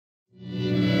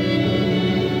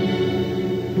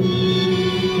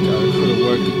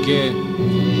work again.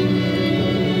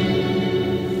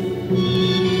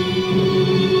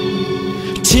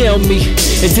 Tell me,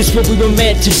 is this what we were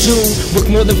meant to do?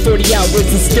 Work more than 40 hours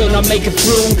and still not make it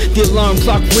through. The alarm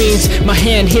clock rings, my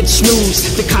hand hits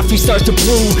snooze. The coffee starts to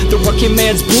brew, the working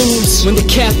man's blues. When the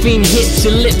caffeine hits,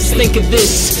 your lips think of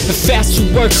this: a fast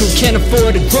food worker who can't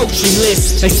afford a grocery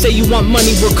list. They say you want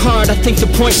money, work hard, I think the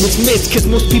point was missed. Cause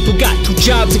most people got 2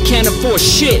 jobs and can't afford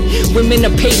shit. Women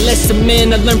are paid less than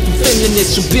men, I learned from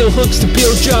feminists. From bill hooks to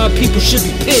bill job, people should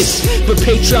be pissed. But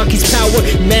patriarchy's power,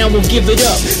 man won't give it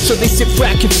up. So they sit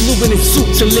fracking fluid in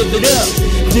suits and live it up.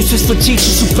 This is for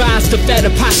teachers who buy stuff out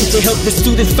of pocket to help the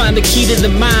students find the key to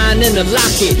the mind and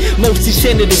unlock it. Most these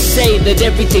senators say that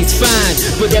everything's fine,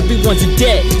 but everyone's in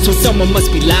debt, so someone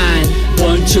must be lying.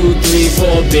 1, 2, 3,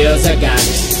 4 bills I got,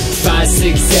 5,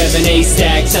 6, 7, 8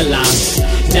 stacks I lost,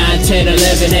 9, 10,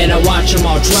 11 and I watch them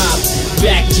all drop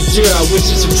back to 0, which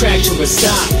is subtraction with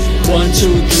stop. 1, 2,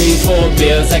 3, 4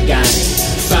 bills I got,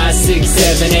 5, 6,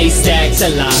 7, 8 stacks I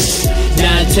lost,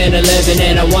 9, 10, 11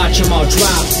 and I watch them all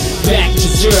drop back to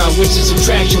 0, which is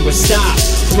subtraction with stop.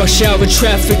 Rush hour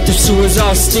traffic, the sewers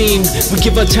all steam. We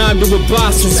give our time to a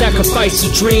boss and sacrifice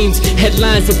our dreams.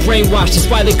 Headlines and brainwash,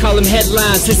 that's why they call them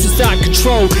headlines. This is our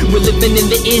control, we're living in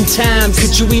the end times.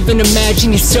 Could you even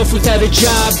imagine yourself without a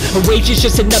job? A wage is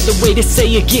just another way to say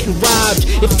you're getting robbed.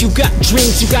 If you got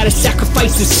dreams, you gotta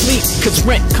sacrifice your sleep, cause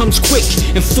rent comes quick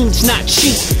and food's not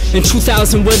cheap. In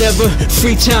 2000 whatever,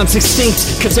 free time's extinct,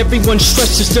 cause everyone's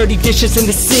stressed, there's dirty dishes in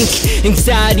the sink.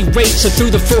 Anxiety rates are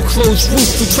through the foreclosed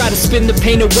roof. We try to spin the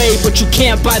pain away, but you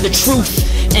can't buy the truth.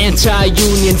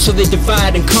 Anti-union, so they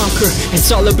divide and conquer.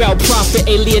 It's all about profit,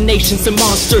 alienation's a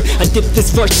monster. I dip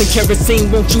this verse in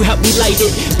kerosene, won't you help me light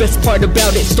it? Best part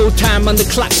about it, stole time on the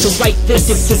clock to write this.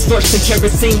 Dip this verse in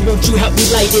kerosene, won't you help me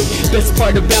light it? Best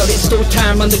part about it, stole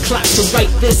time on the clock to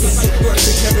write this. Dip this verse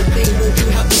in kerosene, won't you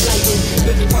help me light it?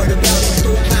 Best part about it,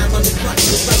 stole time on the clock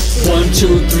to write this. 1,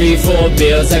 2, 3, 4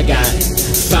 bills I got,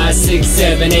 5, 6,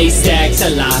 7, 8 stacks I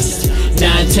lost,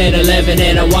 9, 10, 11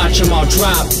 and I watch them all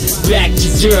drop back to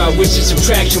 0, which is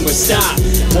subtraction with stop.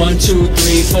 1, 2,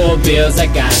 3, 4 bills I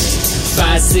got,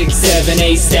 5, 6, 7,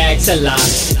 8 stacks I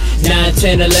lost, 9,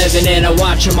 10, 11 and I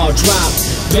watch them all drop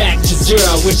back to 0,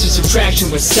 which is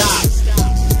subtraction with stop.